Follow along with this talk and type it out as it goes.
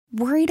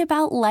Worried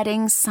about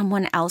letting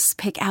someone else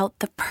pick out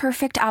the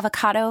perfect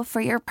avocado for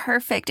your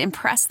perfect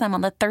impress them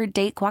on the third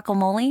date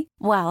guacamole?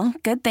 Well,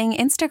 good thing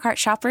Instacart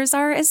shoppers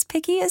are as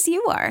picky as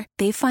you are.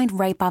 They find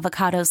ripe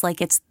avocados like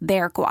it's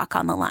their guac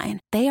on the line.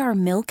 They are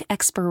milk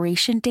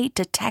expiration date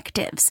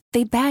detectives.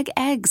 They bag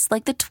eggs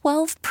like the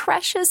 12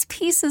 precious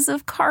pieces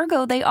of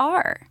cargo they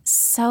are.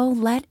 So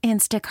let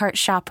Instacart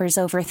shoppers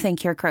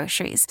overthink your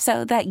groceries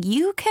so that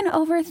you can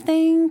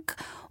overthink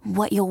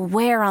what you'll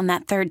wear on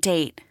that third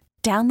date.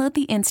 Download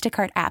the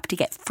Instacart app to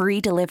get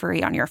free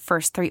delivery on your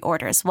first 3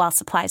 orders while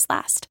supplies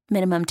last.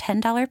 Minimum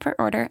 $10 per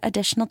order.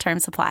 Additional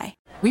terms apply.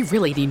 We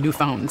really need new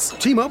phones.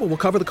 T-Mobile will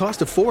cover the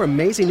cost of 4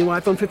 amazing new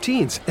iPhone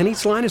 15s, and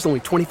each line is only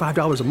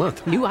 $25 a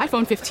month. New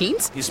iPhone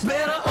 15s? It's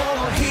better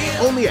over here.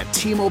 Only at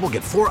T-Mobile,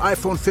 get 4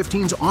 iPhone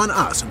 15s on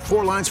us and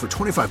 4 lines for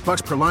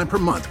 $25 per line per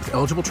month with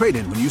eligible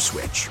trade-in when you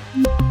switch.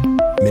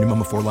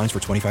 Minimum of 4 lines for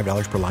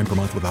 $25 per line per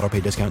month with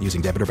autopay discount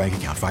using debit or bank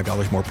account.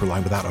 $5 more per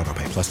line without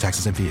autopay, plus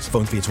taxes and fees.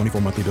 Phone fee at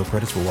 24 monthly bill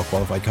credits for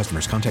well-qualified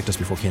customers. Contact us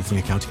before canceling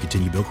account to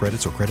continue bill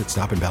credits or credit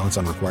stop and balance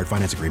on required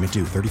finance agreement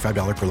due.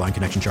 $35 per line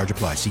connection charge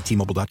applies. See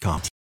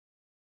T-Mobile.com.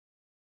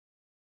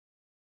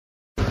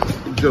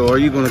 Joe, are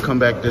you going to come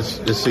back this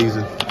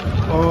season?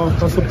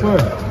 That's the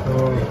plan.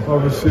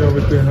 Obviously,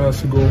 everything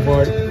has to go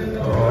right.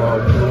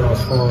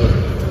 As far as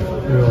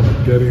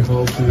getting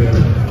healthy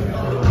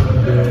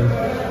and being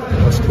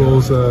as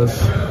close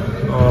as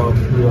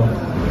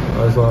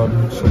as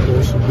I'm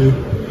supposed to be.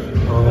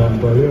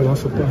 But yeah,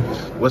 that's the plan.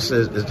 What's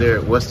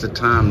the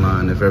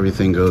timeline if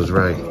everything goes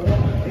right?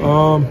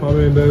 I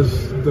mean,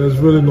 there's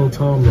really no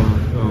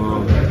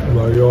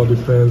timeline. It all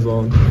depends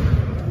on.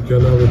 You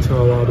can never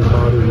tell how the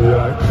body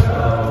reacts,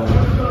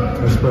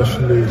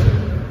 especially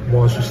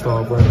once you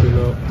start ramping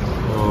up.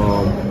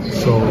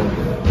 So,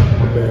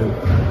 I mean,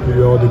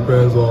 it all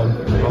depends on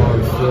how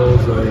it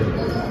feels,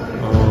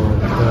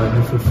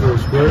 and if it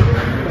feels great,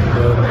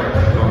 then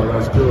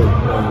that's good.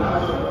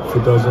 And if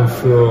it doesn't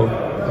feel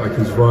like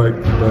it's right,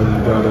 then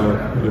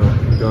you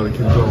gotta keep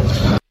going.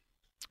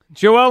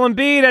 Joel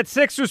Embiid at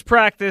Sixers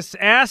practice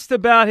asked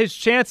about his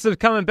chances of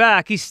coming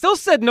back. He still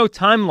said no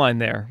timeline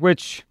there,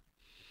 which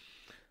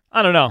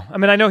I don't know. I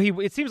mean, I know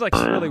it seems like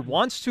he really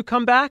wants to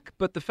come back,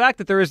 but the fact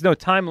that there is no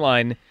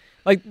timeline,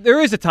 like there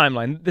is a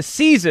timeline. The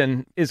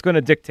season is going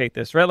to dictate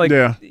this, right? Like,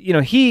 yeah.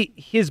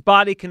 His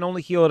body can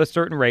only heal at a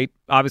certain rate.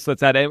 Obviously,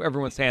 it's out of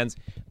everyone's hands.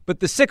 But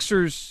the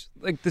Sixers,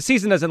 like the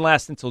season doesn't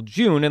last until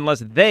June unless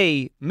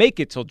they make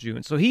it till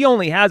June. So he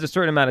only has a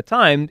certain amount of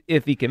time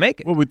if he can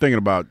make it. What are we thinking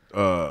about?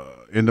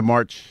 End of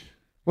March?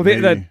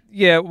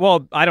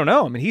 Well, I don't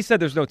know. I mean, he said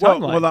there's no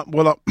timeline.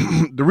 Well,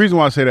 the reason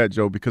why I say that,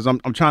 Joe, because I'm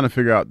trying to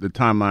figure out the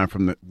timeline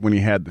from when he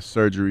had the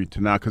surgery to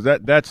now, because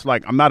that's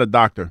like, I'm not a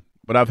doctor,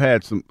 but I've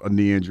had a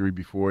knee injury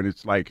before, and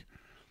it's like it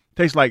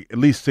takes like at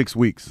least 6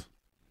 weeks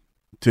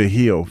to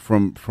heal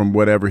from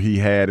whatever he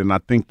had, and I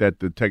think that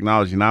the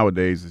technology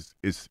nowadays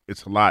is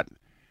a lot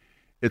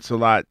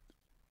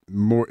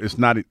more. It's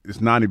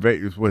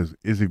non-invasive.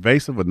 Is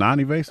evasive or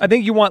non-evasive? I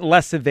think you want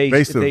less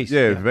evasive.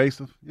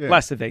 Evasive. Yeah.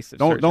 Less evasive.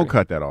 Don't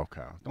cut that off,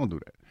 Kyle. Don't do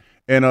that.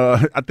 And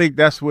I think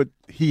that's what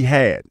he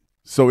had.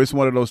 So it's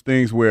one of those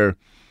things where,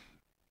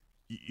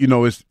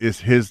 it's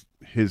his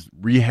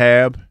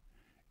rehab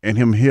and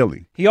him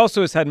healing. He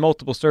also has had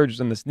multiple surgeries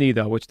on this knee,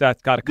 though, which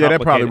that's got to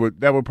complicate.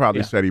 That would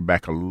probably set him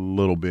back a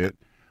little bit.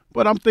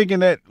 But I'm thinking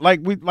that,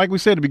 like we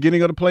said, at the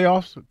beginning of the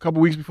playoffs, a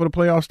couple weeks before the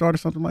playoffs started,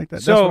 something like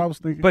that. That's what I was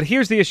thinking. But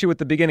here's the issue with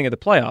the beginning of the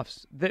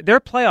playoffs. Their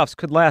playoffs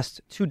could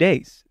last 2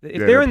 days. If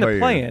they're in the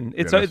play-in,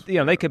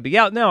 they could be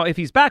out. Now, if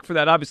he's back for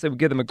that, obviously it would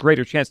give them a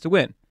greater chance to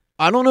win.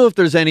 I don't know if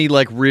there's any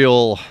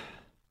real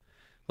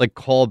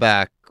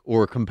callback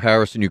or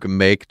comparison you can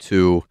make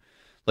to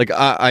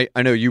I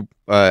know you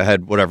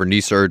had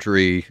knee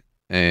surgery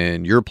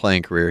in your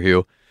playing career,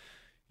 Hugh.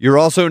 You're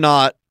also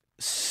not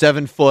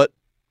 7 foot.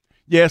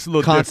 Yeah, it's a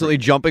little constantly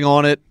different. Jumping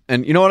on it,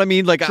 and you know what I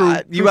mean.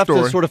 You have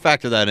to sort of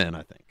factor that in.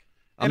 I think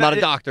I'm not a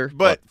doctor,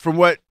 but from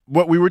what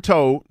we were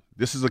told,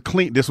 this was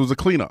a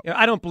cleanup. Yeah,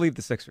 I don't believe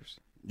the Sixers.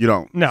 You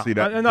don't? No, see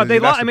that? No,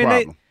 they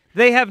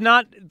have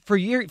not for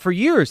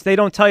years. They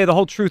don't tell you the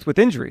whole truth with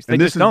injuries.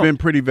 This has been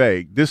pretty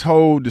vague. This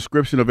whole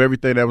description of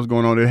everything that was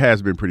going on, it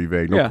has been pretty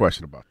vague. No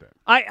question about that.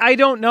 I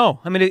don't know.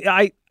 I mean,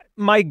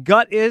 my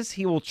gut is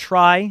he will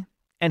try,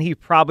 and he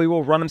probably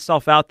will run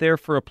himself out there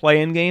for a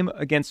play-in game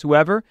against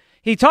whoever.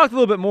 He talked a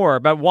little bit more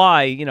about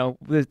why,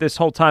 this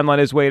whole timeline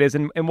is the way it is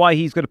and why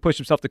he's going to push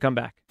himself to come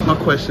back. My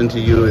question to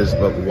you is,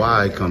 but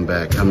why come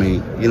back? I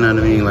mean, you know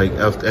what I mean? Like,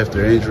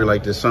 after an injury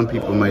like this, some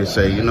people might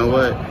say, you know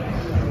what,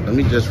 let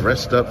me just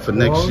rest up for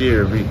next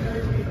year. The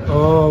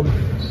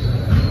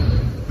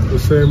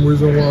same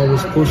reason why I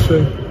was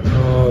pushing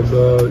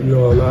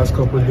the last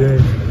couple of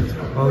games.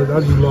 I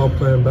just love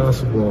playing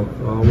basketball.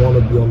 I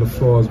want to be on the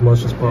floor as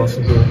much as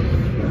possible. I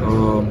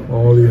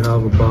only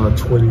have about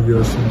 20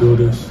 years to do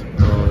this.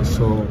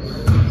 So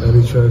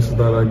any chances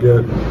that I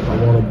get, I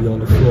want to be on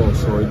the floor.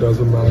 So it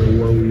doesn't matter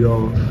where we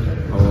are.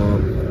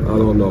 I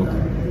don't know,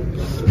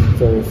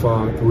 4,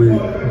 5, 3,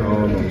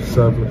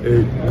 7,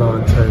 8,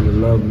 9, 10,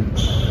 11.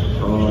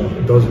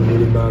 It doesn't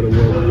really matter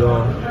where we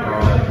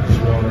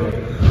Just want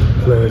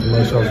to play as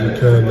much as we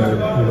can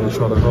and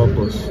try to help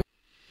us.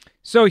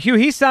 So, Hugh,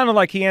 he sounded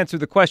like he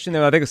answered the question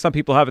that I think some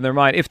people have in their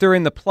mind. If they're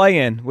in the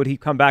play-in, would he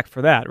come back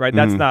for that, right?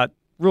 That's not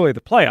really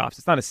the playoffs.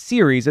 It's not a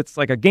series. It's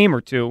like a game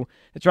or two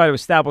to try to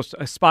establish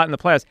a spot in the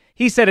playoffs.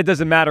 He said it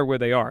doesn't matter where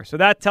they are. So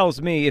that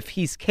tells me if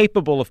he's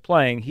capable of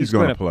playing, he's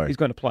going to play. He's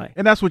going to play.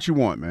 And that's what you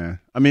want, man.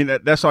 I mean,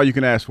 that's all you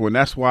can ask for. And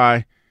that's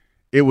why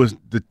it was,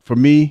 for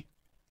me,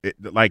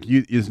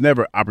 it's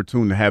never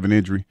opportune to have an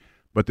injury.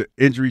 But the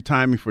injury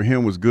timing for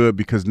him was good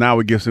because now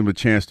it gives him a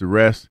chance to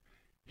rest,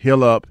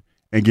 heal up,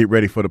 and get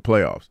ready for the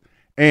playoffs.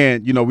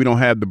 And, we don't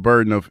have the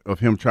burden of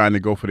him trying to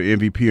go for the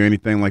MVP or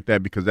anything like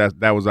that because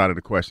that was out of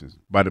the questions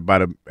by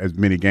the as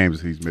many games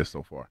as he's missed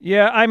so far.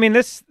 Yeah, I mean,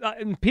 this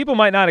people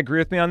might not agree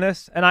with me on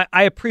this, and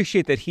I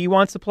appreciate that he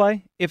wants to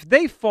play. If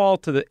they fall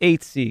to the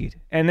 8th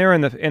seed and they're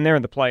in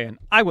the play-in,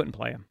 I wouldn't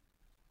play him.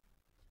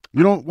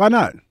 You don't? Why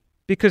not?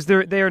 Because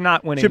they are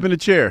not winning. Chipping the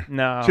chair.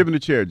 No. Chipping the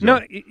chair, Joe.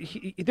 No,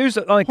 there's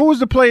who was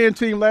the play-in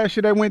team last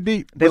year that went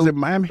deep? Was it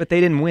Miami? But they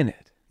didn't win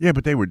it. Yeah,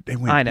 but they went deep.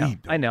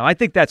 I know. I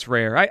think that's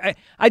rare.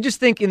 I just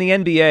think in the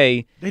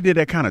NBA they did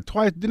that kind of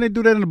twice. Didn't they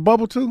do that in the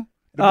bubble too?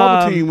 The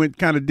bubble team went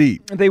kind of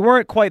deep. They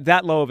weren't quite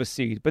that low of a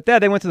seed, but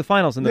they went to the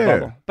finals in the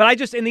bubble. But I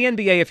just in the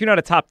NBA, if you're not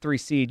a top 3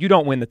 seed, you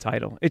don't win the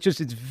title.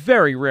 It's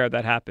very rare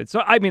that happens.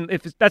 So I mean,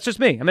 that's just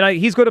me. I mean,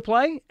 he's going to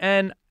play,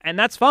 and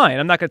that's fine.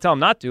 I'm not going to tell him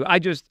not to.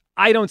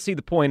 I don't see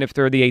the point if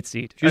they're the 8th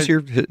seed. Did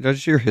you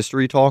hear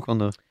history talk on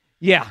the?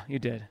 Yeah, you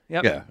did.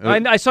 Yep. Yeah,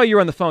 I saw you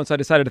were on the phone, so I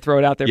decided to throw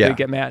it out there. But you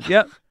get mad.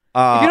 Yep.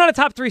 If you're not a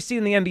top 3 seed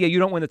in the NBA, you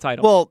don't win the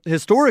title. Well,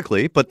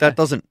 historically, but that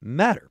doesn't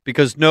matter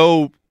because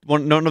none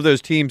of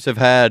those teams have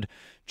had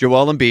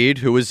Joel Embiid,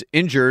 who was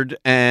injured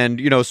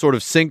and sort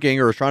of sinking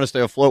or trying to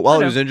stay afloat while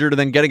he was injured, and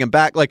then getting him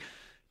back. Like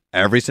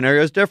every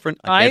scenario is different.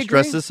 I can't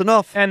stress this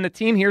enough. And the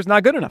team here is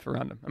not good enough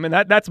around him. I mean,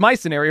 that's my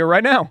scenario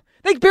right now.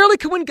 They barely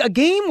could win a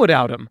game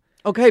without him.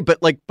 Okay, but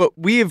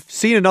we have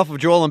seen enough of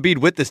Joel Embiid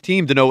with this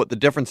team to know what the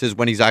difference is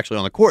when he's actually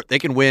on the court. They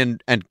can win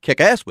and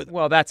kick ass with him.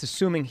 Well, that's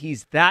assuming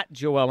he's that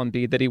Joel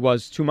Embiid that he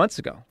was 2 months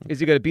ago. Is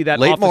he going to be that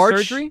late off March?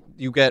 The surgery?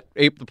 You get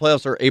the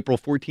playoffs are April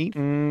 14th?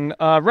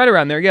 Right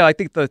around there. Yeah, I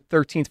think the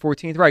 13th,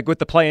 14th. Right, with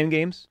the play-in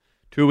games.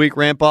 2-week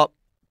ramp up.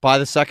 By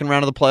the second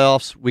round of the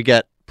playoffs, we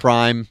get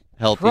prime,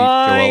 healthy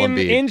Joel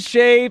Embiid. In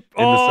shape,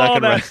 all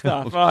that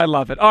stuff. Oh, I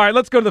love it. All right,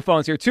 let's go to the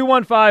phones here.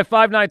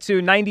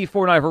 215-592-9494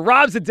 for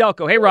Rob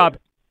Zadelko. Hey, Rob.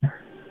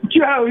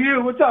 Joe,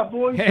 Hugh, what's up,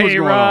 boys? Hey,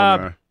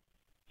 Rob.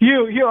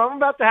 Hugh, I'm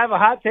about to have a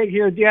hot take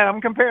here at the end.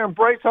 I'm comparing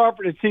Bryce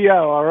Harper to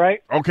T.O., all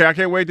right? Okay, I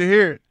can't wait to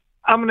hear it.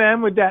 I'm going to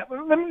end with that.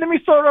 Let me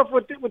start off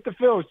with the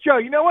Phils. Joe,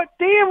 you know what?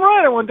 Damn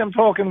right I want them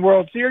talking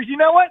World Series. You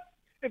know what?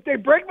 If they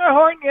break my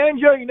heart in the end,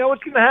 Joe, you know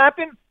what's going to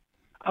happen?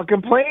 I'll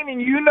complain, and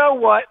you know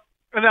what?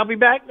 And I'll be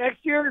back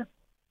next year.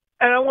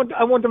 And I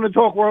want them to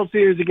talk World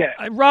Series again.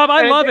 Rob,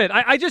 I love it.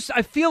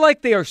 I feel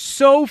like they are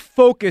so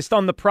focused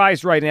on the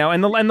prize right now.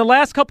 And the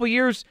last couple of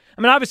years,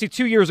 I mean, obviously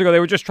 2 years ago, they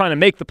were just trying to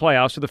make the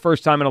playoffs for the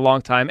first time in a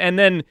long time. And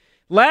then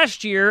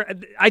last year,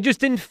 I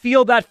just didn't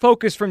feel that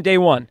focus from day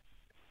one.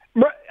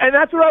 And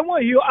that's what I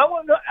want.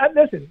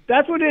 Listen,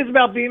 that's what it is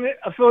about being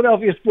a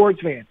Philadelphia sports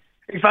fan.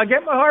 If I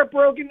get my heart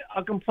broken,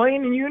 I'll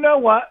complain, and you know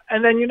what?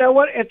 And then you know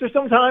what? After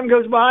some time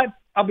goes by,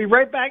 I'll be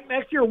right back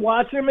next year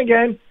watching them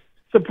again,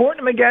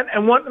 supporting them again,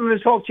 and wanting them to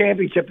talk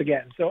championship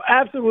again. So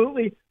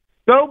absolutely,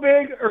 go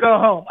big or go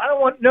home. I don't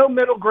want no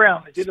middle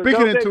ground.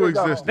 Speaking into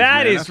existence.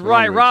 That is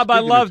right, Rob. I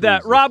love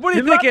that. Rob, what are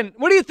you thinking?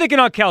 What are you thinking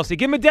on Kelsey?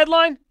 Give him a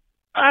deadline?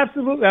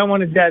 Absolutely, I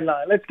want a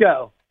deadline. Let's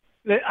go.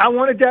 I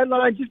want a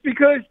deadline just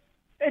because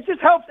it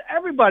just helps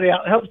everybody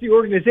out. It helps the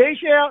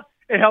organization out.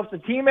 It helps the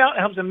team out. It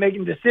helps them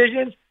making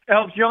decisions. It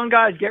helps young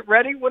guys get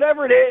ready.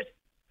 Whatever it is,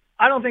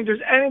 I don't think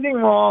there's anything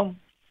wrong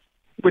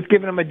with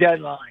giving them a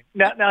deadline.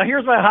 Now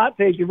here's my hot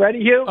take. You ready,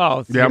 Hugh?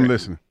 Oh, yeah, I'm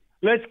listening.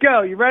 Let's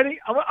go. You ready?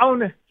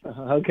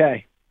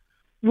 Okay.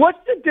 What's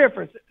the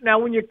difference? Now,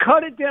 when you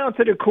cut it down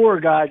to the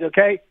core, guys,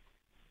 okay,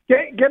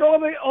 get all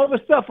the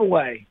stuff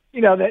away.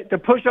 You know, the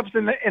push-ups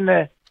in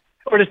the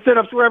or the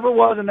sit-ups, wherever it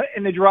was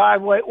in the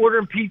driveway,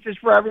 ordering pizzas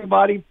for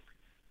everybody.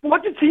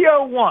 What did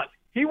T.O. want?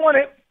 He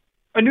wanted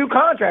a new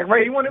contract,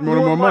 right? He wanted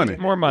more money.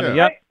 More money, yeah.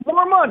 Yep. Right?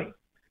 More money.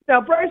 Now,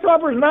 Bryce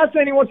Harper is not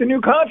saying he wants a new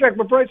contract,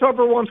 but Bryce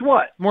Harper wants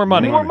what? More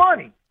money. More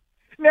money.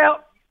 Now,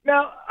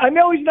 I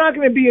know he's not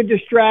going to be a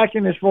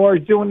distraction as far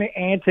as doing the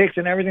antics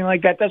and everything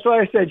like that. That's why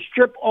I said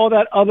strip all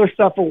that other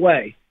stuff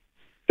away.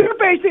 They're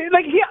basically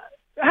like,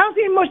 how's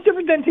he much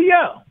different than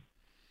T.O.?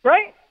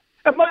 Right?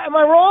 Am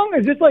I wrong?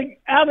 Is this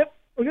like out of?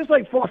 Is this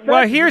like far-fetched?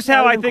 Well, here's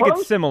how I think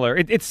it's similar.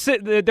 It's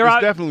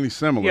definitely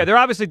similar. Yeah, they're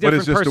obviously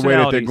different personalities. But it's just the way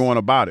that they're going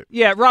about it.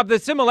 Yeah, Rob, the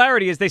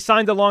similarity is they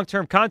signed a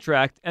long-term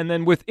contract, and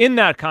then within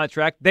that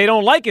contract, they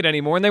don't like it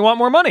anymore, and they want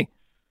more money.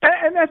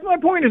 And that's my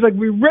point. Is like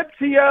we ripped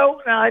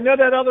T.O. Now, I know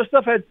that other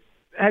stuff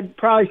had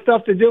probably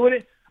stuff to do with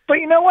it, but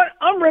you know what?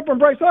 I'm ripping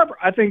Bryce Harper.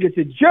 I think it's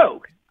a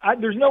joke.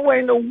 There's no way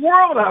in the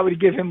world I would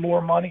give him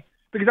more money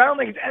because I don't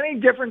think it's any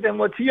different than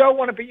what T.O.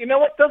 wanted. But you know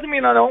what? Doesn't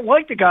mean I don't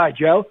like the guy,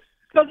 Joe.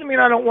 Doesn't mean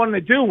I don't want him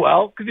to do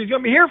well because he's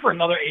going to be here for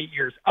another 8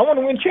 years. I want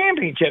to win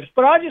championships.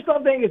 But I just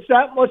don't think it's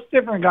that much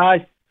different,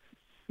 guys,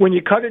 when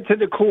you cut it to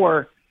the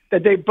core,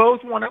 that they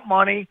both wanted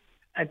money.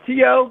 And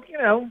T.O.,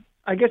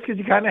 I guess because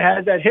he kind of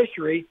has that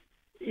history,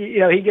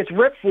 he gets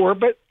ripped for it.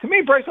 But to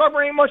me, Bryce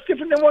Harper ain't much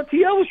different than what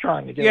T.O. was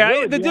trying to do. Yeah,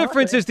 really, the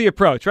difference is the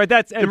approach, right?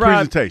 That's and the Rob,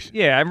 presentation.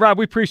 Yeah, and Rob,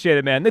 we appreciate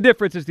it, man. The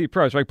difference is the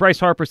approach. Like Bryce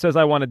Harper says,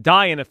 I want to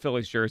die in a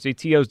Phillies jersey.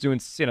 T.O.'s doing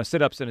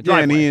sit-ups in a driveway.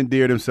 Yeah, and he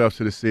endeared himself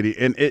to the city.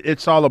 And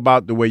it's all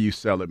about the way you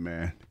sell it,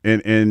 man.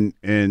 And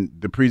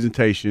the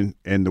presentation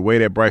and the way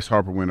that Bryce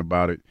Harper went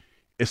about it,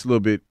 it's a little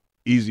bit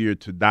easier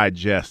to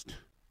digest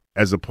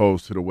as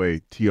opposed to the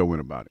way T.O. went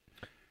about it.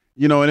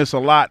 And it's a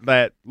lot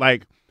that,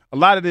 like, a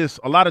lot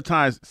of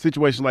times,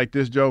 situations like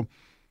this, Joe,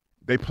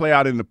 they play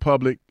out in the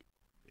public.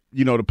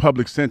 The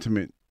public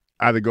sentiment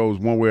either goes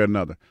one way or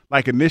another.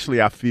 Like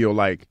initially, I feel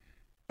like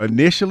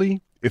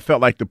it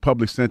felt like the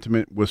public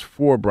sentiment was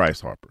for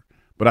Bryce Harper.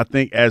 But I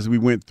think as we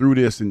went through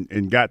this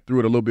and got through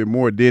it a little bit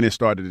more, then it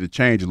started to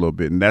change a little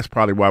bit. And that's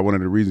probably why one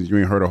of the reasons you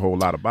ain't heard a whole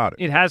lot about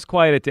it. It has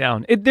quieted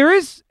down. There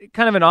is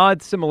kind of an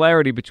odd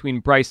similarity between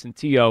Bryce and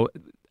T.O.,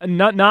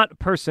 not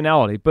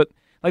personality, but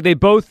like they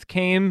both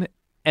came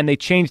and they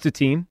changed the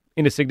team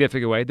in a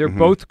significant way. They're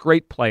both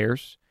great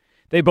players.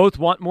 They both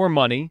want more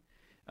money.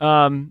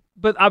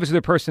 But obviously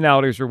their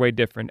personalities are way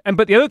different.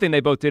 But the other thing they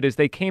both did is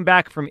they came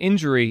back from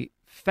injury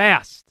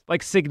fast,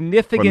 like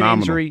significant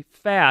injury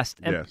fast,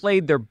 and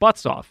played their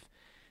butts off.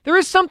 There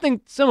is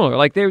something similar.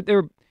 Like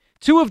they're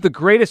two of the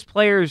greatest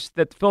players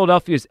that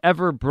Philadelphia's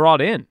ever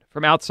brought in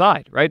from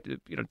outside, right?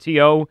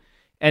 T.O.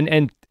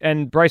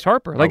 and Bryce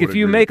Harper. Like if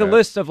you make a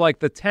list of like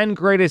the 10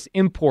 greatest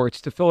imports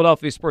to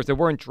Philadelphia sports that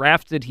weren't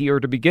drafted here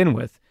to begin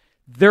with,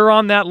 they're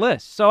on that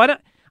list. So I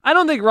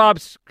don't think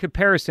Rob's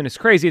comparison is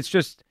crazy. It's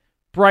just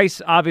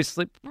Bryce,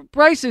 obviously.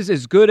 Bryce is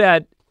as good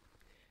at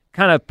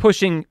kind of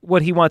pushing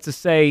what he wants to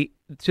say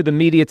to the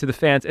media, to the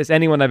fans, as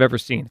anyone I've ever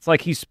seen. It's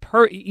like he's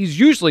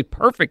usually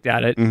perfect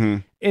at it,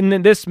 and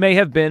then this may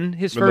have been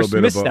his first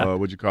misstep.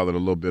 Would you call it a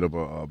little bit of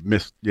a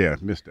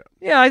misstep?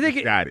 Yeah, I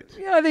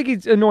think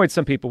he's annoyed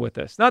some people with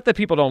this. Not that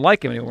people don't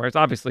like him anymore. It's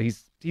obviously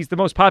he's the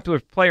most popular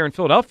player in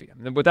Philadelphia,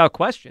 without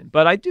question.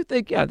 But I do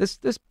think,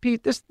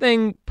 this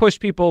thing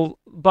pushed people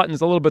buttons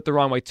a little bit the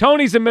wrong way.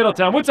 Tony's in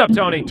Middletown. What's up,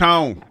 Tony?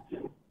 Tone.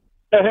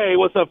 Hey,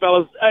 what's up,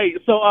 fellas? Hey,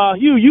 so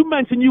Hugh, you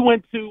mentioned you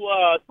went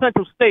to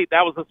Central State.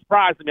 That was a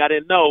surprise to me. I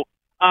didn't know.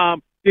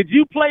 Did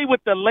you play with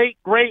the late,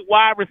 great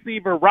wide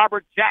receiver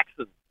Robert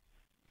Jackson?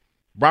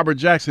 Robert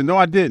Jackson? No,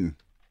 I didn't.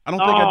 I don't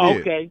think I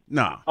did. Okay.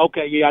 No.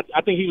 Okay, yeah, I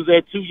think he was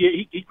there 2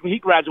 years. He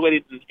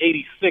graduated in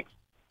 86.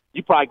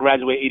 You probably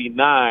graduated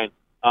 89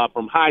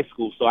 from high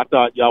school, so I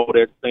thought y'all were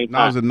there at the same time. No,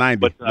 I was in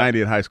 90.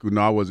 90 in high school.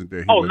 No, I wasn't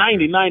there.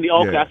 90.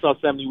 Okay, yeah. I saw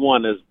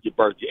 71 as your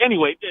birthday.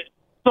 Anyway,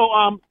 so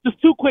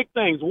just two quick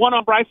things. One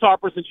on Bryce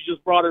Harper, since you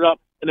just brought it up,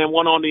 and then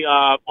one on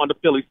the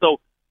Phillies. So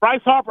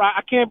Bryce Harper,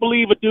 I can't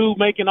believe a dude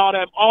making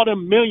all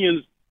them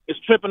millions is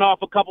tripping off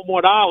a couple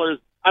more dollars.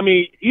 I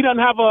mean, he doesn't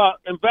have an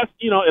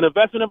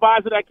investment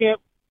advisor that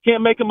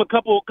can't make him a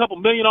couple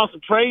million on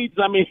some trades.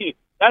 I mean,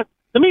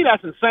 to me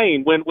that's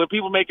insane. When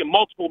people making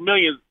multiple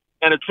millions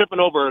and are tripping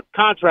over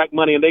contract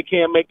money and they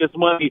can't make this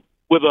money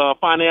with a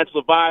financial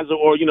advisor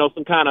or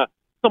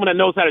someone that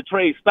knows how to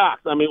trade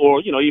stocks. I mean,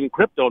 or even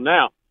crypto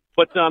now.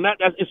 But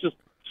it's just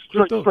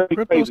straight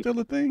crypto's crazy. Still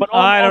a thing? But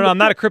I don't know. I'm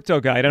not a crypto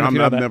guy. I don't know if you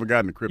know that. I've never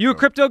gotten a crypto. You a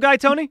crypto guy,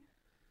 Tony?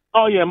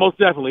 Oh yeah, most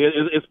definitely.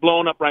 It's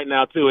blowing up right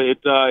now too. It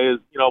is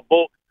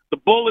the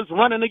bull is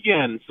running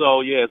again.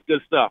 So yeah, it's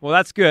good stuff. Well,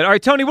 that's good. All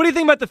right, Tony, what do you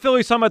think about the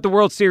Phillies talking about the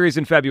World Series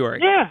in February?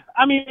 Yeah,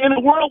 I mean, in a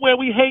world where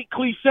we hate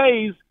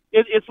cliches,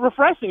 it's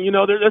refreshing.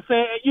 They're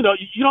saying, you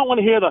don't want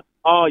to hear the,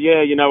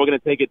 we're going to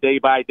take it day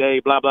by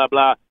day, blah blah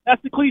blah.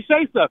 That's the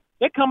cliche stuff.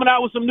 They're coming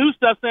out with some new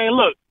stuff saying,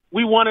 look,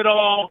 we want it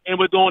all, and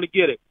we're going to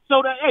get it.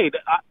 So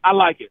I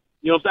like it.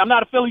 You know what I'm saying? I'm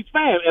not a Phillies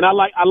fan, and I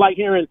like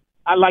hearing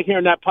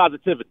that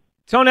positivity.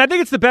 Tony, I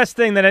think it's the best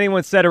thing that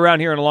anyone's said around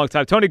here in a long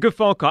time. Tony, good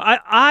phone call.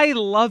 I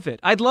love it.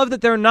 I love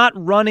that they're not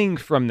running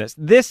from this.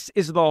 This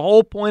is the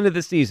whole point of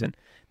the season.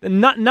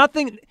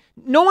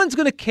 No one's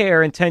going to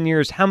care in 10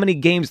 years how many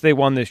games they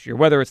won this year,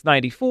 whether it's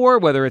 94,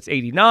 whether it's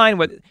 89.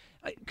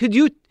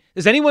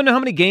 Does anyone know how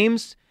many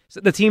games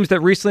the teams that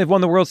recently have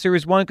won the World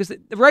Series won? Because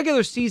the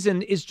regular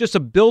season is just a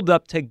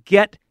build-up to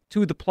get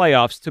to the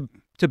playoffs,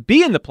 to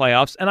be in the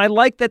playoffs, and I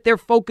like that they're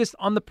focused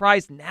on the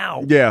prize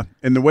now. Yeah,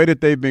 and the way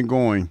that they've been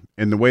going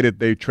and the way that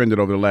they've trended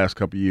over the last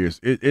couple of years,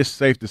 it's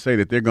safe to say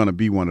that they're going to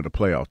be one of the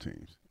playoff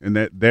teams, and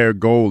that their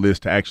goal is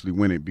to actually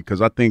win it,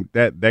 because I think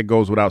that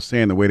goes without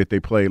saying the way that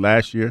they played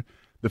last year,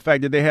 the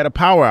fact that they had a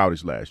power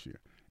outage last year,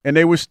 and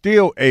they were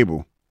still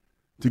able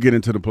to get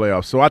into the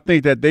playoffs. So I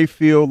think that they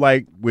feel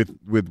like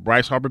with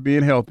Bryce Harper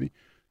being healthy,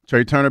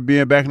 Trey Turner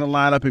being back in the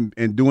lineup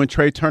and doing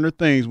Trey Turner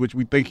things, which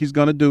we think he's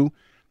going to do,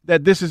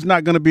 that this is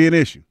not going to be an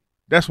issue.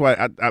 That's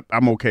why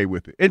I'm okay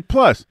with it. And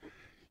plus,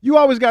 you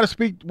always got to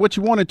speak what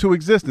you want into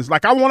existence.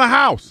 Like, I want a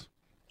house.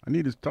 I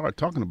need to start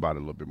talking about it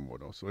a little bit more,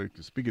 though, so I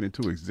can speak it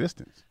into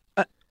existence.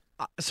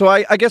 So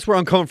I guess where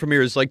I'm coming from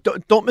here is, like,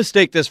 don't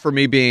mistake this for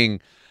me being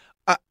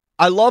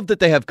I love that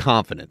they have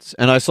confidence.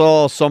 And I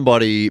saw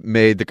somebody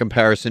made the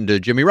comparison to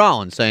Jimmy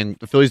Rollins saying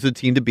the Phillies are the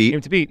team to beat,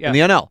 in the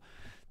NL.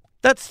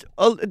 That's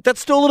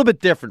still a little bit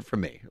different for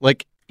me.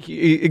 Like,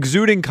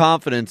 exuding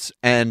confidence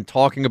and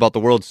talking about the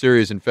World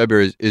Series in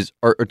February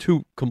are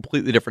two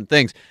completely different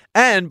things.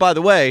 And by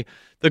the way,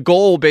 the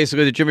goal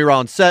basically that Jimmy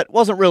Rollins set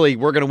wasn't really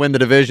we're going to win the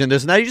division,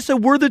 this and that. He just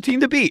said we're the team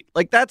to beat.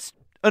 Like, that's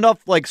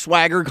enough, like,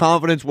 swagger,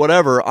 confidence,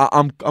 whatever.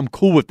 I'm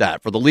cool with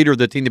that for the leader of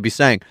the team to be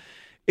saying.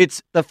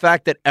 It's the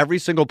fact that every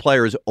single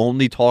player is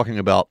only talking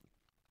about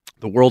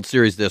the World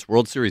Series this,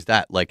 World Series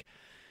that. Like,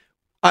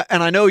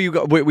 and I know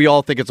we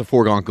all think it's a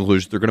foregone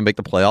conclusion they're going to make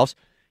the playoffs.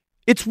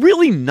 It's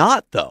really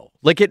not, though.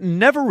 Like, it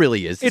never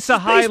really is. It's a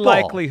high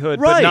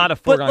likelihood, right, but not a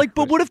foregone conclusion.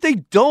 But what if they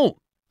don't?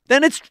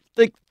 Then it's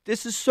like,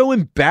 this is so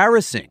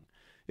embarrassing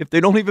if they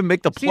don't even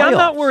make the playoffs. See, I'm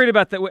not worried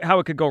about how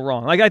it could go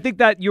wrong. Like, I think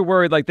that you're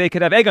worried, like, they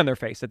could have egg on their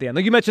face at the end.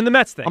 Like, you mentioned the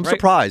Mets thing, I'm right?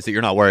 surprised that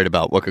you're not worried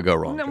about what could go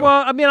wrong.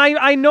 Well, I mean,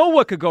 I know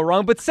what could go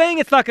wrong, but saying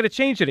it's not going to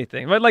change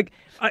anything. Right? Like,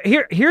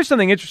 here's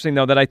something interesting,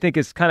 though, that I think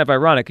is kind of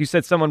ironic. You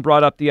said someone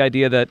brought up the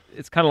idea that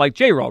it's kind of like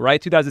J-Roll,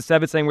 right?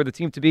 2007, saying we're the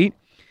team to beat.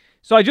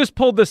 So I just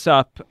pulled this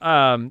up.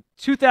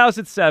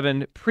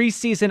 2007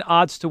 preseason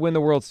odds to win the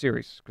World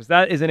Series, because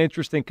that is an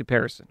interesting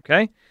comparison,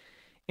 okay?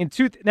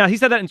 Now, he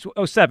said that in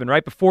 2007,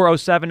 right? Before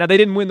 2007. Now, they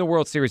didn't win the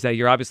World Series that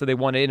year. Obviously, they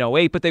won it in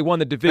 2008, but they won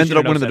the division. Ended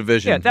up winning the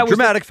division. Yeah, that was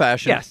dramatic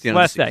fashion. Yes,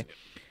 last day.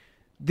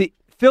 The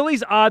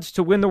Phillies' odds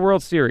to win the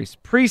World Series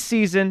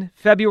preseason,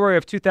 February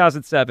of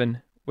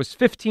 2007, was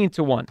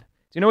 15-1.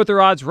 Do you know what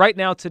their odds right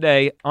now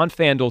today on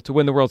FanDuel to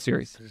win the World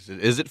Series?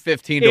 Is it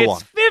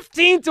 15-1? It's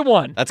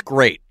 15-1. That's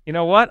great. You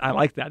know what? I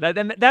like that.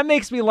 That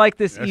makes me like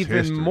this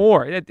even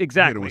more.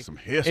 Exactly. With some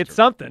history. It's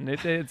something.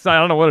 It's I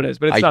don't know what it is,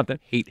 but it's something.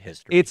 I hate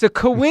history. It's a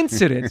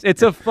coincidence.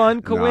 It's a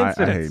fun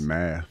coincidence. No, I hate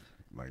math.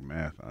 Like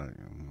math, I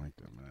don't like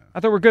that math. I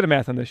thought we're good at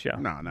math on this show.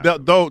 No.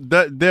 Those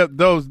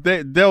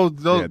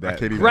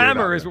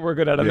grammar is what we're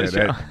good at on this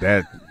show.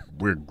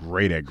 We're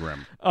great at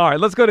grammar. All right,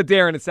 let's go to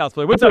Darren in South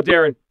Philly. What's up,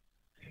 Darren?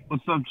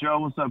 What's up, Joe?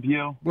 What's up,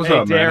 you? What's Hey,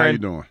 up, man? How Darren. you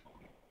doing?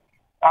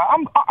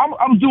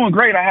 I'm doing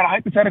great. I had a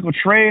hypothetical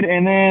trade,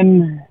 and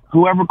then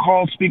whoever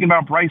called speaking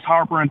about Bryce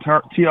Harper and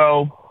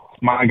T.O.,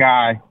 my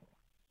guy,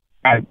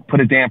 I put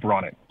a damper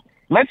on it.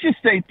 Let's just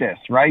state this,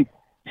 right?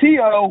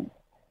 T.O.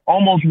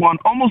 almost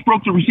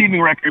broke the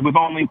receiving record with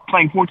only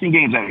playing 14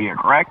 games out of here,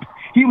 correct?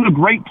 He was a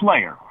great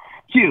player.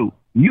 Q,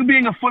 you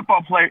being a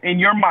football player, in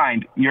your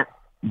mind,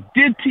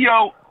 did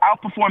T.O.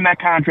 outperform that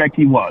contract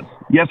he was?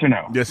 Yes or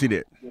no? Yes, he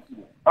did.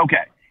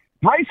 Okay.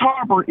 Bryce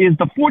Harper is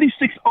the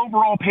 46th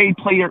overall paid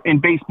player in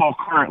baseball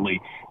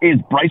currently. Is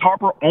Bryce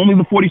Harper only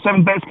the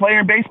 47th best player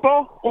in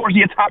baseball, or is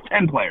he a top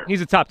 10 player? He's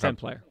a top 10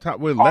 player.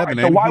 Top 11,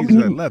 so why he's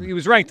would 11. He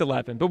was ranked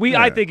 11, but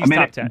I think he's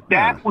top 10.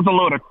 That was a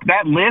load of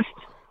that list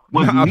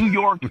was New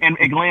York and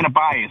Atlanta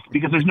biased,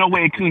 because there's no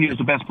way Acuna is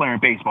the best player in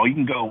baseball. You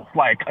can go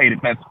fly a kite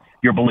if that's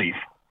your belief.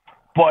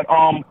 But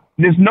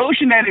this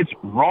notion that it's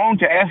wrong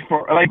to ask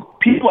for, like,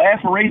 people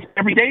ask for raises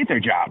every day at their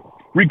job,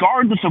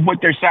 regardless of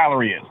what their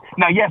salary is.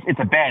 Now, yes, it's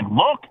a bad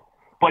look,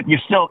 but you're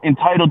still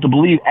entitled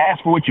to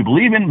ask for what you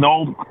believe in. The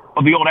old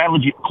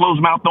adage,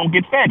 closed mouth don't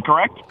get fed,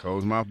 correct?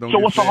 Closed mouth don't So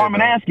get what's the fed, harm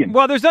in asking?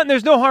 Well,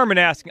 there's no harm in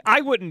asking.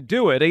 I wouldn't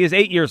do it. He has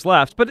 8 years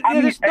left, but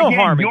there's no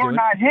harm in doing it. You're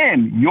not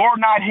him. You're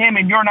not him,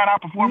 and you're not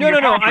outperforming your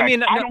contract. I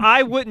mean,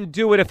 I wouldn't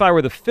do it if I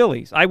were the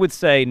Phillies. I would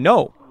say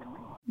no.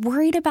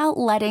 Worried about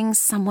letting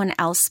someone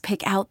else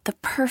pick out the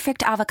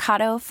perfect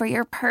avocado for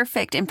your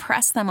perfect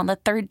impress them on the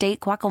third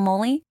date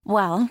guacamole?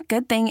 Well,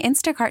 good thing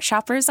Instacart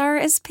shoppers are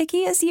as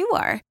picky as you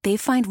are. They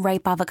find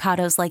ripe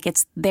avocados like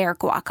it's their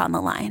guac on the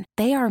line.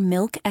 They are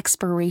milk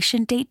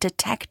expiration date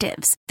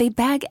detectives. They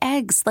bag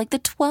eggs like the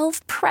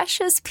 12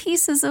 precious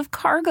pieces of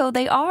cargo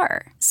they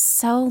are.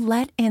 So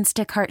let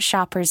Instacart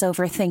shoppers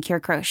overthink your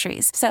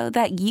groceries so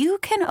that you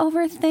can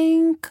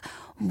overthink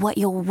what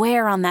you'll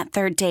wear on that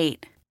third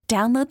date.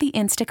 Download the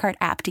Instacart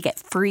app to get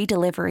free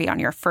delivery on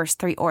your first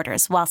 3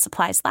 orders while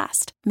supplies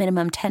last.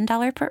 Minimum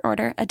 $10 per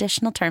order.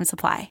 Additional terms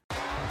apply.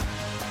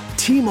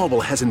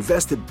 T-Mobile has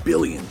invested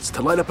billions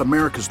to light up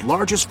America's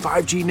largest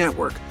 5G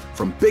network,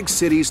 from big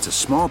cities to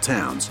small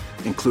towns,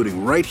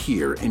 including right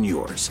here in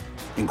yours.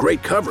 And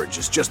great coverage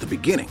is just the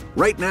beginning.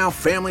 Right now,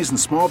 families and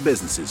small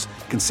businesses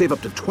can save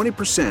up to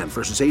 20%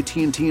 versus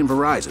AT&T and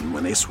Verizon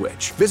when they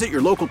switch. Visit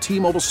your local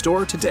T-Mobile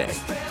store today.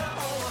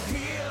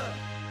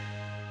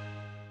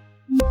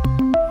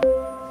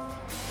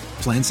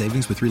 Plan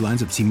savings with 3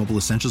 lines of T-Mobile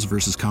Essentials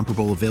versus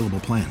comparable available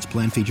plans.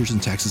 Plan features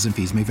and taxes and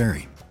fees may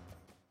vary.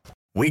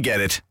 We get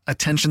it.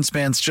 Attention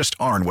spans just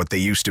aren't what they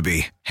used to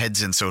be.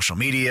 Heads in social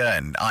media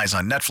and eyes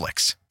on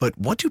Netflix. But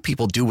what do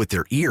people do with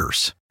their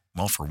ears?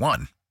 Well, for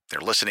one,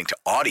 they're listening to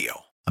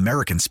audio.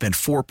 Americans spend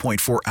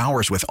 4.4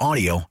 hours with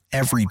audio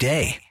every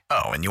day.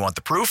 Oh, and you want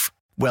the proof?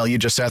 Well, you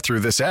just sat through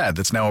this ad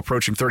that's now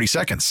approaching 30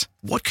 seconds.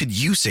 What could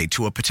you say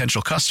to a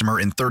potential customer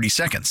in 30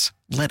 seconds?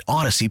 Let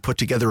Odyssey put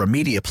together a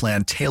media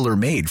plan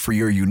tailor-made for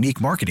your unique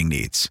marketing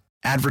needs.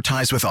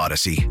 Advertise with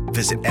Odyssey.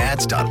 Visit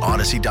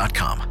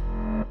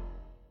ads.odyssey.com.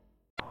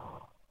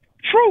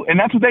 True, and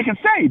that's what they can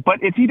say.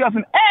 But if he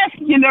doesn't ask,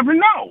 you never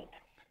know.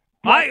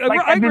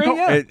 I agree.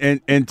 Yeah.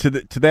 And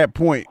to that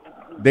point,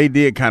 they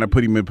did kind of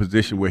put him in a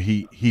position where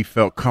he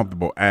felt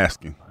comfortable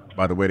asking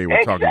by the way they were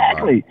talking about.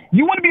 Exactly.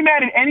 You want to be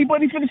mad at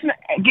anybody for this?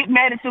 Get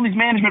mad at Phillies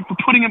management for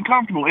putting him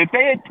comfortable. If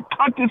they had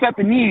cut this at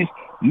the knees,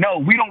 no,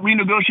 we don't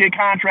renegotiate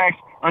contracts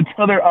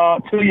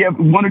until you have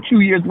 1 or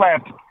 2 years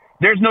left.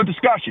 There's no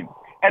discussion.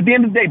 At the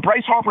end of the day,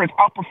 Bryce Harper has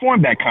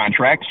outperformed that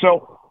contract.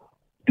 So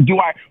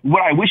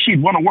would I wish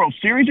he'd won a World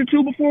Series or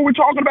two before we're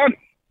talking about it?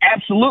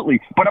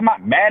 Absolutely. But I'm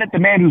not mad at the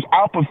man who's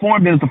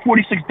outperformed and is the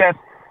 46th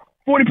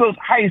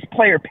highest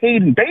player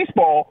paid in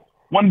baseball,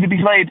 wanting to be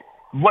paid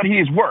what he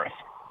is worth.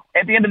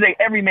 At the end of the day,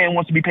 every man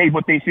wants to be paid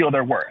what they feel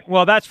they're worth.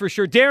 Well, that's for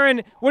sure.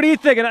 Darren, what are you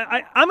thinking?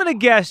 I'm going to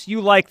guess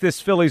you like this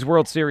Phillies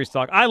World Series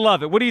talk. I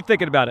love it. What are you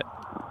thinking about it?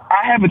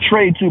 I have a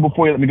trade, too,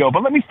 before you let me go.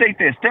 But let me state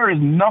this. There is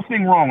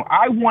nothing wrong.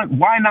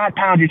 Why not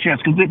pound your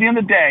chest? Because at the end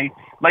of the day,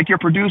 like your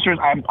producers,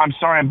 I'm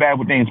sorry I'm bad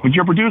with names, but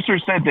your producer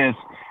said this.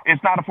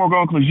 It's not a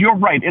foregone conclusion. You're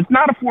right. It's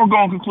not a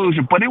foregone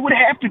conclusion, but it would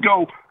have to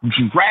go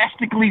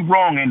drastically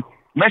wrong. And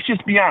let's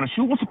just be honest.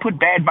 Who wants to put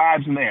bad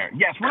vibes in there?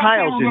 Yes, we're not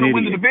saying we're going to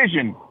win the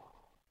division.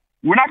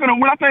 We're not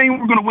saying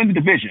we're going to win the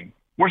division.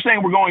 We're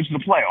saying we're going to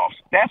the playoffs.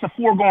 That's a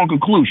foregone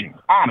conclusion,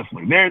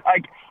 honestly. There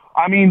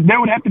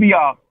would have to be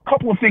a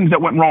couple of things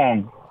that went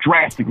wrong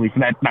drastically for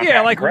that.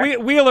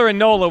 Wheeler and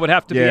Nola would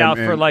have to be out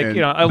for a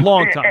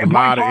long time. And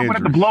Bryce Harper would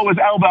have to blow his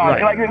elbow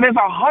out. Right. There's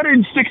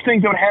 106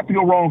 things that would have to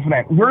go wrong for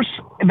that.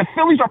 The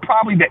Phillies are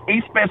probably the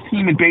 8th best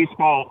team in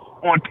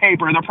baseball on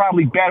paper. They're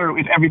probably better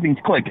if everything's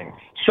clicking.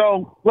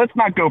 So let's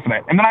not go for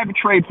that. And then I have a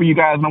trade for you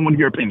guys, and I want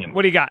your opinion.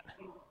 What do you got?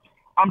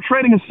 I'm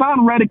trading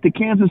Hassan Reddick to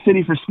Kansas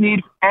City for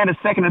Snead and a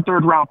 2nd and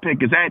 3rd round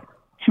pick. Is that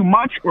too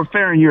much or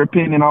fair in your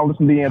opinion? I'll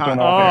listen to the answer.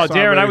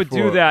 Darren, I would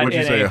do that. What'd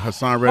you say?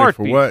 Hassan Reddick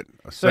for what?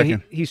 A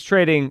second? So he's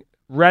trading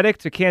Reddick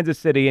to Kansas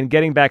City and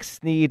getting back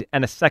Snead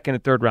and a 2nd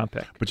and 3rd round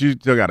pick. But you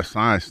still got to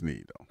sign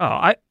Snead, though.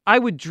 Oh, I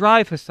would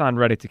drive Hassan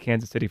Reddick to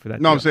Kansas City for that.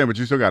 No, deal. I'm saying, but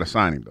you still got to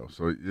sign him, though.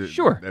 So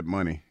sure, that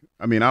money.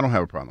 I mean, I don't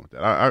have a problem with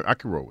that. I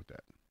can roll with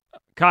that.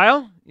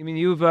 Kyle, I mean,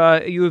 you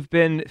have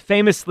been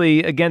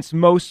famously against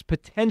most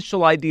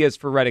potential ideas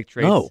for Reddick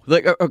trades. No,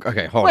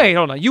 okay, hold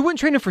on. You wouldn't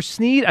trade him for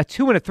Snead, a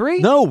 2 and a 3?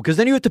 No, because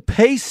then you have to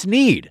pay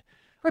Snead.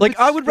 Right,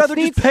 I would rather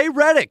just pay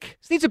Reddick.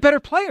 Snead's a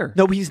better player.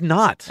 No, he's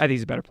not. I think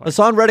he's a better player.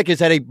 Hassan Reddick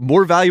is at a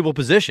more valuable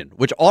position,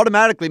 which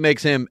automatically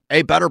makes him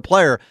a better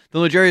player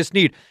than L'Jarius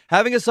Snead.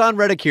 Having Hassan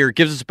Reddick here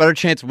gives us a better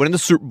chance of winning the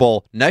Super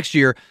Bowl next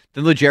year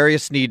than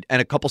L'Jarius Snead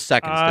and a couple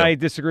seconds. I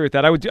disagree with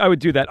that. I would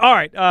do that. All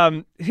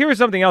right. Here's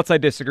something else I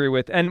disagree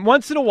with. And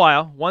once in a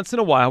while,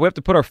 we have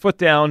to put our foot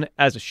down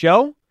as a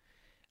show.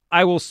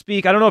 I will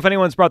speak. I don't know if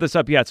anyone's brought this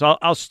up yet, so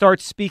I'll start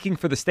speaking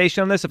for the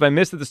station on this. If I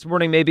missed it this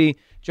morning, maybe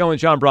Joe and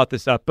John brought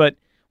this up, but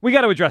we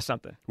got to address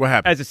something. What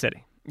happened? As a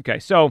city. Okay,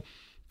 so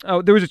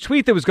there was a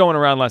tweet that was going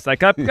around last night.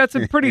 Got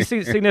some pretty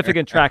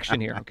significant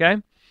traction here,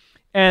 okay?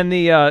 And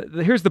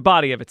here's the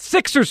body of it.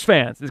 Sixers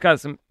fans. It's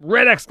got some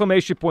red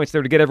exclamation points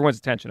there to get everyone's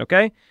attention,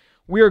 okay?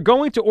 We are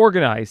going to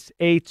organize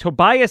a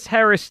Tobias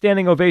Harris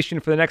standing ovation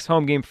for the next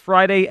home game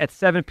Friday at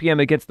 7 p.m.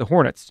 against the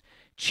Hornets.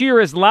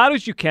 Cheer as loud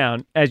as you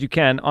can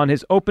on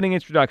his opening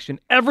introduction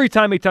every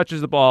time he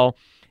touches the ball.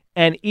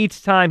 And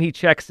each time he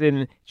checks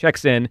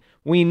in,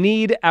 we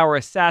need our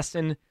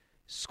assassin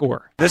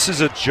score. This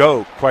is a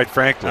joke, quite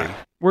frankly.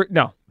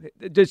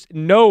 Just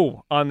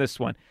no on this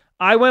one.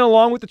 I went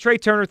along with the Trey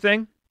Turner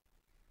thing,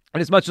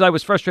 and as much as I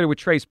was frustrated with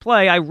Trey's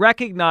play, I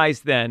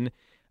recognized then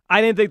I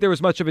didn't think there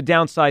was much of a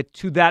downside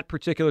to that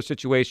particular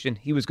situation.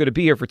 He was going to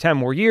be here for 10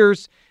 more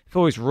years.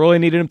 Phillies really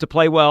needed him to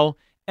play well,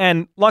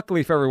 and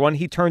luckily for everyone,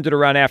 he turned it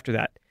around after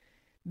that.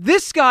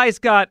 This guy's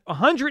got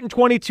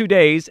 122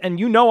 days, and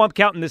you know I'm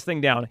counting this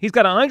thing down. He's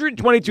got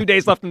 122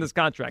 days left in this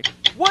contract.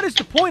 What is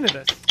the point of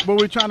this? Well,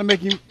 we're trying to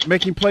make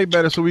him play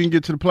better so we can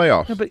get to the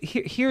playoffs. No, but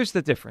here's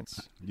the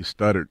difference. You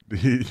stuttered.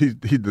 He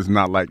does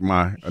not like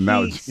my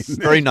analogy.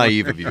 Very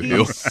naive of you.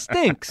 He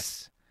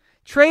stinks.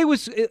 Trey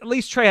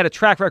had a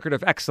track record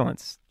of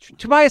excellence.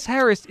 Tobias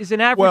Harris is an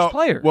average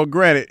player. Well,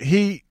 granted,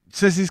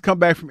 since he's come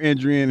back from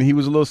injury and he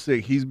was a little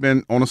sick, he's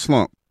been on a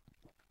slump.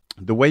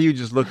 The way you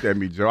just looked at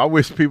me, Joe, I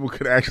wish people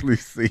could actually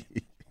see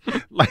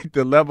like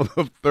the level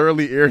of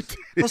thoroughly irritated.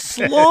 A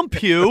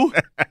slump, you.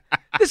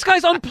 This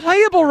guy's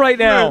unplayable right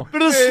now.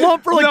 Been in a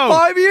slump for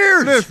 5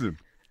 years. Listen,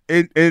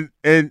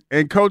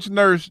 and Coach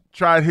Nurse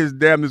tried his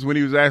damnedest when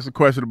he was asked a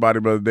question about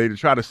him the other day to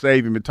try to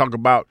save him and talk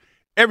about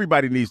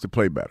everybody needs to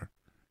play better.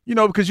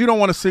 Because you don't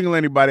want to single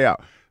anybody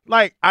out.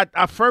 Like,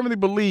 I firmly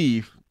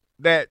believe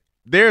that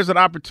there's an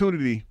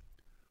opportunity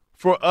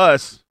for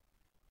us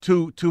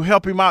to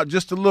help him out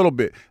just a little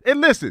bit.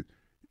 And listen,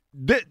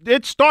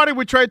 it started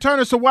with Trey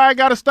Turner, so why I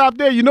got to stop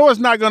there? You know it's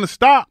not going to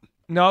stop.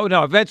 No.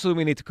 Eventually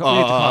we need to calm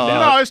down.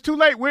 No, it's too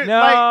late.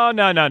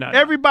 No.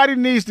 Everybody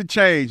needs to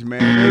change,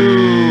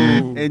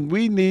 man. And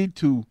we need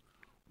to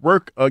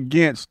work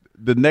against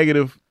the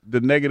negative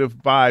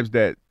vibes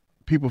that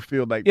people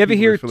feel like. You ever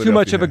people hear in too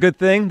much of Philadelphia a good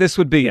thing? This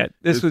would be it.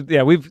 It's gone.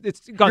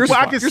 You're too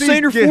far.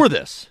 saying you're for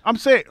this. I'm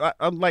saying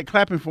I'm like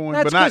clapping for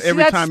him, but not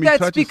every time he touches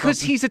That's because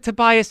something. he's a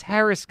Tobias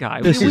Harris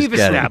guy. This is We've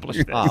getting-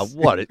 established this.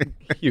 What a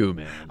Hugh,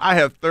 man. I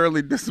have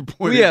thoroughly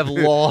disappointed. We have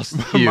lost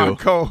my Hugh.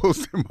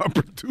 co-host and my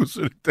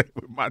producer today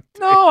with my.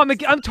 No,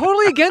 I'm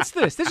totally against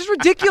this. This is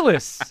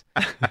ridiculous.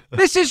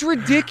 This is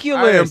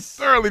ridiculous.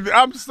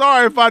 I'm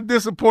sorry if I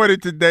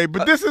disappointed today,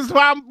 but this is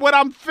what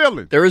I'm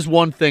feeling. There is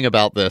one thing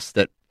about this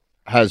that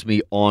has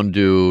me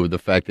onto the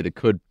fact that it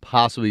could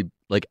possibly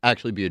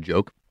actually be a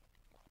joke.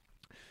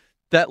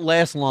 That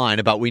last line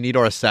about we need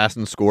our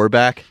assassin score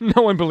back.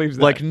 No one believes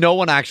that. No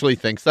one actually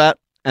thinks that,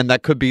 and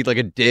that could be like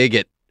a dig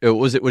at.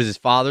 Was his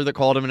father that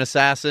called him an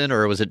assassin,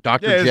 or was it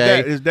Dr.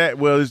 J?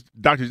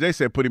 Dr. J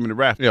said put him in the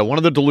raft. Yeah, one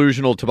of the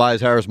delusional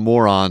Tobias Harris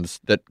morons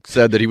that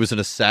said that he was an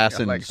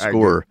assassin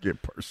scorer. Get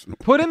personal.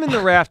 Put him in the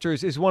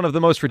rafters is one of the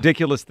most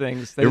ridiculous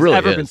things that It has really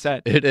ever is. been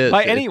said It is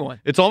by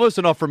anyone. It's almost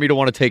enough for me to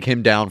want to take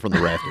him down from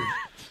the rafters.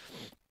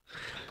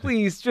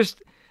 Please,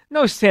 just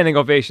no standing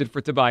ovation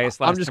for Tobias.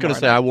 I'm just going to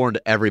say I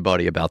warned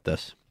everybody about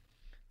this.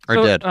 I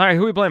So, did. All right,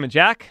 who are we blaming?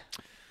 Jack?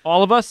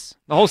 All of us?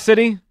 The whole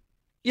city?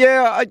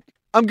 Yeah,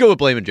 I'm good with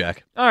blaming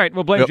Jack. All right,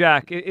 we'll blame Yep.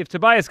 Jack. If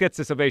Tobias gets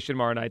this ovation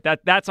tomorrow night,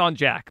 that's on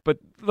Jack. But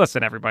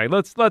listen, everybody,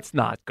 let's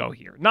not go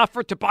here. Not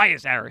for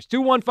Tobias Harris.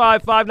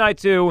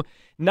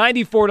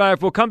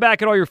 215-592-9495. We'll come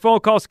back at all your phone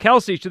calls.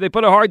 Kelsey, should they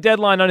put a hard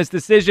deadline on his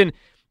decision?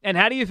 And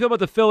how do you feel about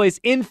the Phillies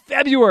in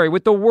February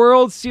with the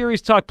World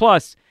Series Talk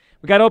Plus?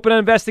 We got to open an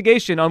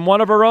investigation on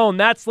one of our own.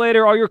 That's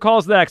later. All your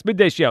calls next.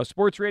 Midday Show,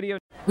 Sports Radio.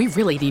 We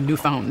really need new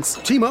phones.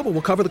 T-Mobile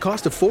will cover the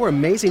cost of 4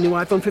 amazing new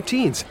iPhone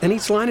 15s, and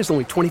each line is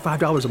only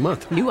 $25 a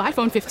month. New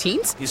iPhone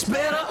 15s? It's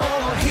better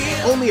over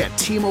here. Only at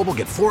T-Mobile,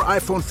 get 4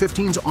 iPhone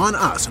 15s on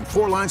us and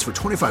 4 lines for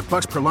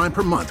 $25 per line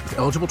per month with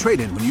eligible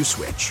trade-in when you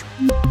switch.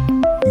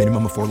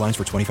 Minimum of 4 lines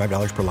for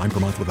 $25 per line per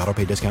month with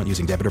autopay discount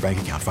using debit or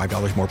bank account.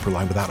 $5 more per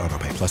line without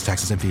autopay, plus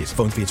taxes and fees.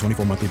 Phone fee at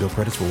 24 monthly bill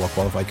credits for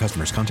well-qualified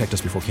customers. Contact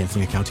us before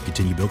canceling account to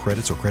continue bill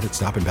credits or credit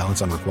stop and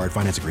balance on required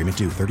finance agreement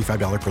due.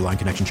 $35 per line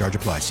connection charge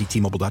applies. See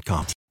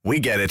T-Mobile.com. We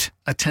get it.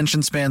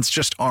 Attention spans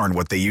just aren't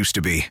what they used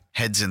to be.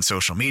 Heads in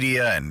social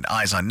media and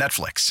eyes on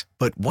Netflix.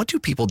 But what do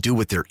people do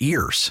with their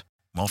ears?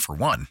 Well, for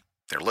one,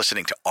 they're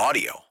listening to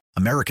audio.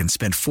 Americans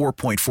spend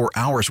 4.4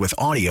 hours with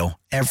audio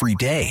every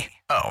day.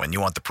 Oh, and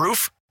you want the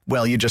proof?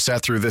 Well, you just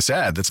sat through this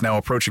ad that's now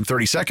approaching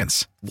 30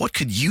 seconds. What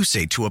could you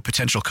say to a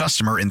potential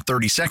customer in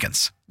 30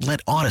 seconds?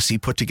 Let Odyssey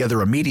put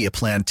together a media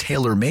plan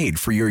tailor-made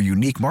for your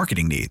unique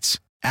marketing needs.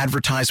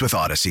 Advertise with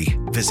Odyssey.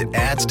 Visit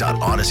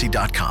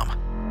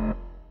ads.odyssey.com.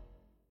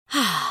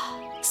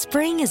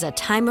 Spring is a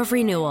time of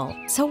renewal,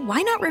 so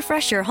why not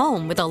refresh your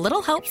home with a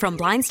little help from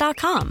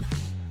Blinds.com?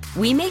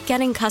 We make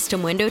getting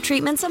custom window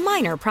treatments a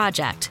minor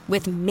project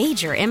with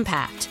major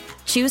impact.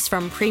 Choose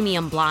from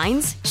premium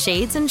blinds,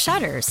 shades, and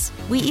shutters.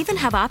 We even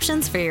have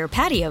options for your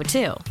patio,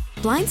 too.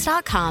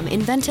 Blinds.com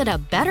invented a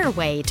better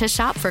way to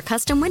shop for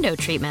custom window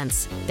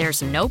treatments.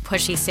 There's no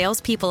pushy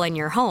salespeople in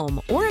your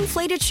home or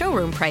inflated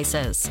showroom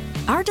prices.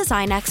 Our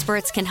design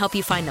experts can help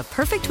you find the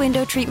perfect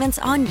window treatments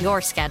on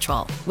your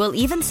schedule. We'll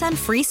even send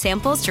free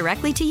samples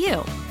directly to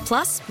you.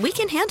 Plus, we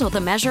can handle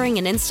the measuring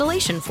and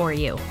installation for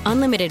you.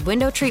 Unlimited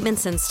window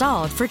treatments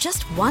installed for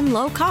just one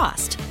low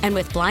cost. And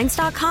with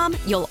Blinds.com,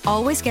 you'll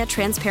always get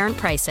transparent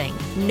pricing.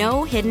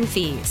 No hidden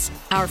fees.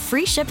 Our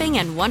free shipping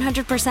and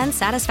 100%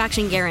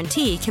 satisfaction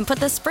guarantee can put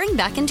the spring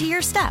back into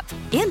your step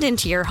and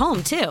into your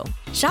home, too.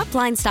 Shop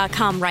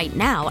Blinds.com right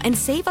now and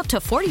save up to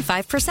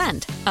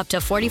 45%. Up to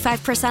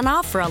 45%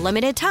 off for a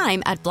limited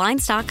time at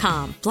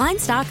Blinds.com.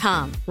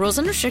 Blinds.com. Rules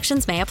and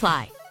restrictions may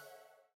apply.